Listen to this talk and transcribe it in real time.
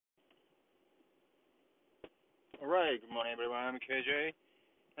All right, good morning, everyone. I'm KJ.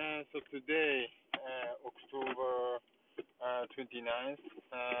 So today, October 29th,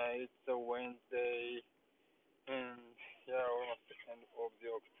 it's a Wednesday, and yeah, almost the end of the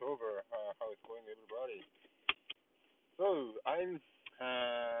October. How it's going, everybody? So I'm,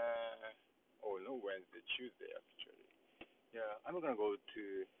 oh no, Wednesday, Tuesday actually. Yeah, I'm gonna go to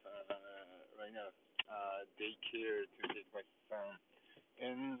right now daycare to take my son,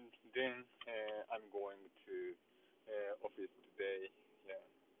 and then I'm going to office today. Yeah,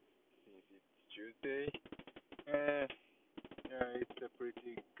 since it's Tuesday. Uh, yeah, it's a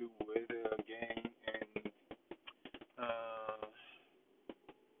pretty good weather again, and uh,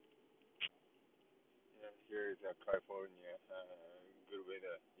 yeah, here is California. Good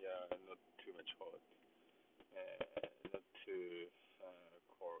weather. Yeah, not too much hot, not too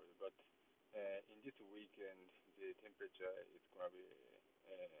cold, but in this weekend the temperature is gonna be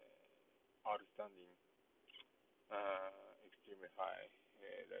outstanding, extremely high,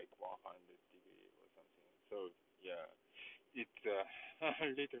 like 100 degree or something. So yeah, it's a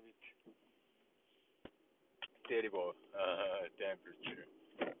little bit terrible temperature.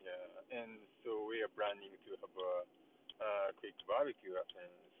 Yeah, and so we are planning to have a quick barbecue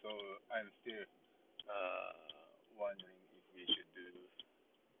afternoon. So I'm still wondering if we should do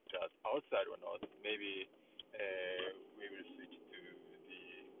just outside or not. Maybe we will switch to the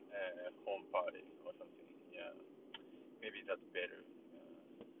home party or something. Yeah, maybe that's better.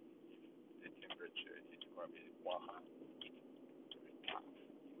 If the temperature is going to be 100.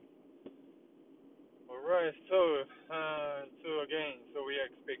 All right. So again, so we are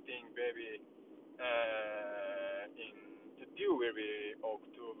expecting baby in the due will be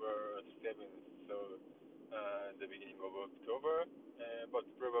October 7th. So the beginning of October, but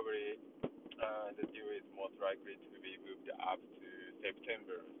probably the due is most likely to be moved up to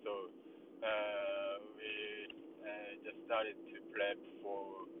September. So we just started to prep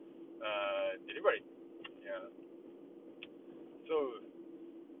for delivery. Yeah. So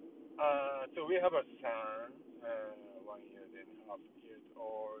we have a son, 1 year and a half years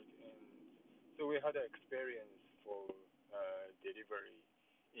old, and so we had an experience for delivery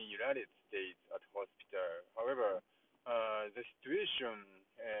in United States at hospital. However, the situation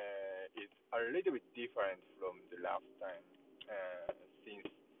is a little bit different from the last time, since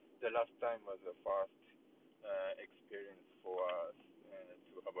the last time was the first experience for us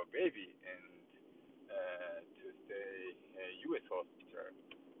to have a baby and to stay U.S. hospital.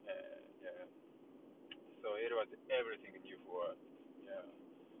 Yeah. So it was everything new for us. Yeah.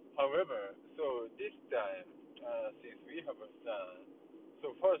 However, so this time, since we have a son,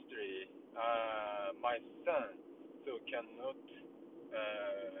 so firstly, my son so cannot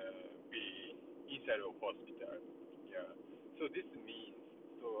be inside of hospital. Yeah. So this means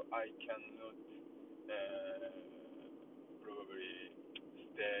so I cannot probably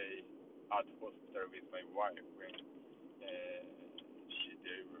stay at hospital with my wife when she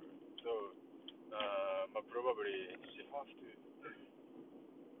delivered. So but probably she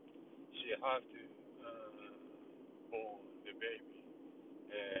have to born the baby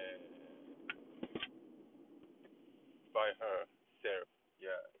uh, by herself.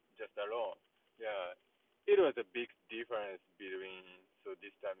 Yeah, just alone. Yeah, it was a big difference between so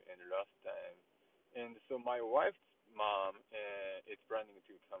this time and last time. And so my wife's mom is planning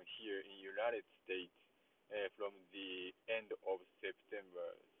to come here in United States from the end of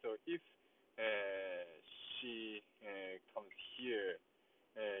September. So if uh, she comes here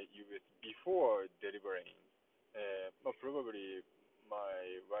US before delivering, but probably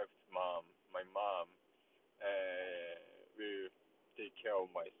my wife's mom, my mom, will take care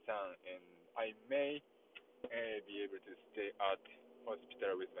of my son, and I may be able to stay at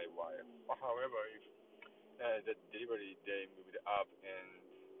hospital with my wife. However, if the delivery day moved up and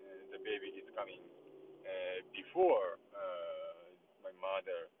the baby is coming before my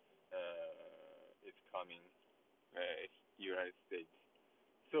mother is coming United States,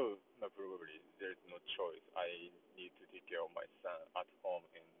 so probably there's no choice. I need to take care of my son at home,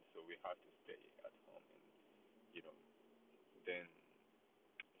 and so we have to stay at home, and you know, then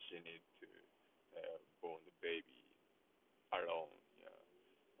she needs to born the baby alone. Yeah,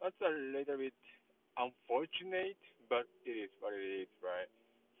 that's a little bit unfortunate, but it is what it is, right?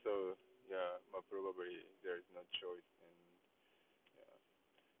 So yeah, probably there's no choice, and yeah,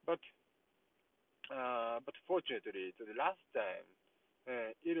 but fortunately, to the last time,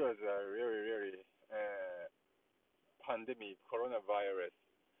 it was a really pandemic coronavirus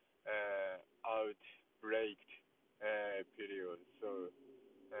outbreak period.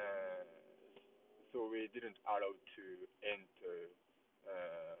 Uh, so we didn't allow to enter,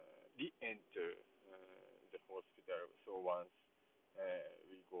 re-enter the hospital. So once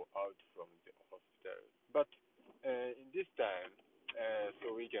we go out from the hospital, but in this time,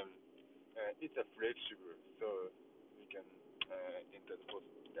 so we can it's a flexible, so we can enter the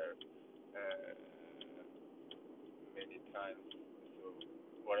hospital uh, many times, so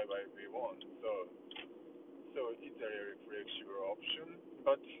whatever we want. So it's a very flexible option.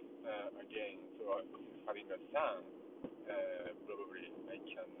 But again, so having a son, probably I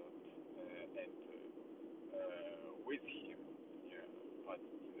cannot enter with him, yeah,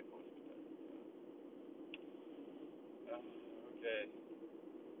 in the hospital. Okay,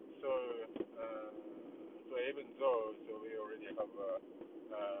 so uh, so even though we already have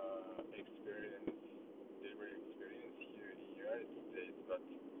experience, delivery experience here in the United States, but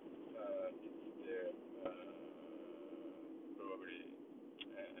it's there probably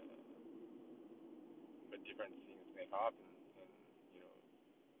but different things may happen, and you know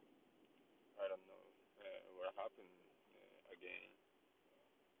I don't know what happened again,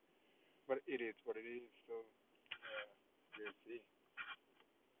 but it is what it is. So we'll see.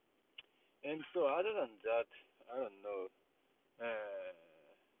 And so other than that, I don't know. Uh,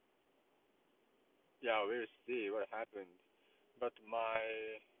 yeah, we'll see what happened. But my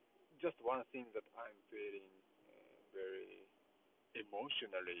just one thing that I'm feeling very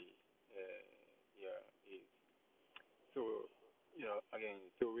emotionally, uh, yeah, is so again,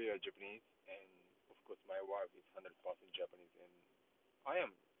 so we are Japanese, and of course my wife is 100% Japanese, and I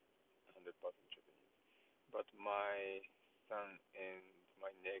am 100% Japanese. But my son and my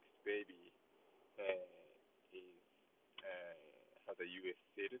next baby is has a U.S.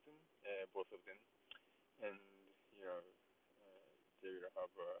 citizen, both of them, and you know they will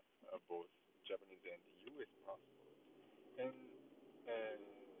have both Japanese and U.S. passport, and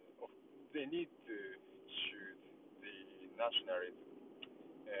of, they need to choose the nationality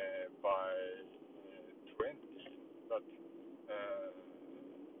by 20, but uh,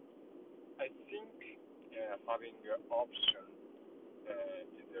 I think having an option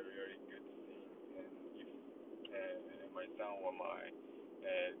is a really good thing. And if my son or my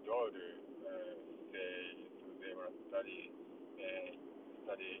daughter say so they want to study in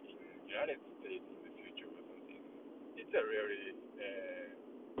United States in the future or something, it's a really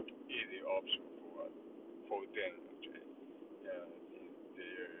easy option for us, for them actually, since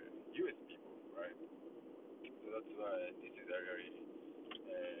they're U.S. people, right? So that's why this is a very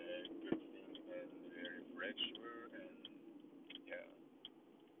good thing and very flexible and yeah,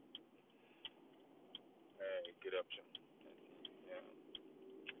 good option. I think. Yeah.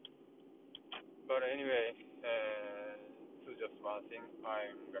 But anyway, so just one thing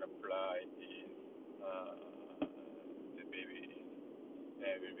I'm gonna apply is uh, the baby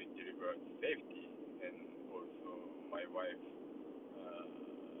will be delivered safety, and also my wife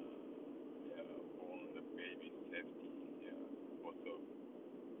yeah, born the baby safety. Yeah. Also,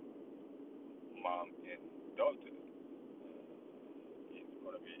 mom and daughter is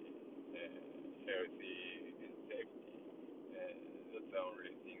gonna be healthy and safety. Uh, that's the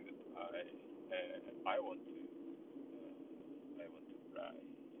only thing that I want to fly.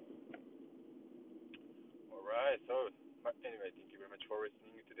 All right. So, but anyway, thank you very much for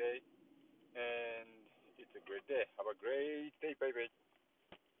listening today, and it's a great day. Have a great day. Bye bye.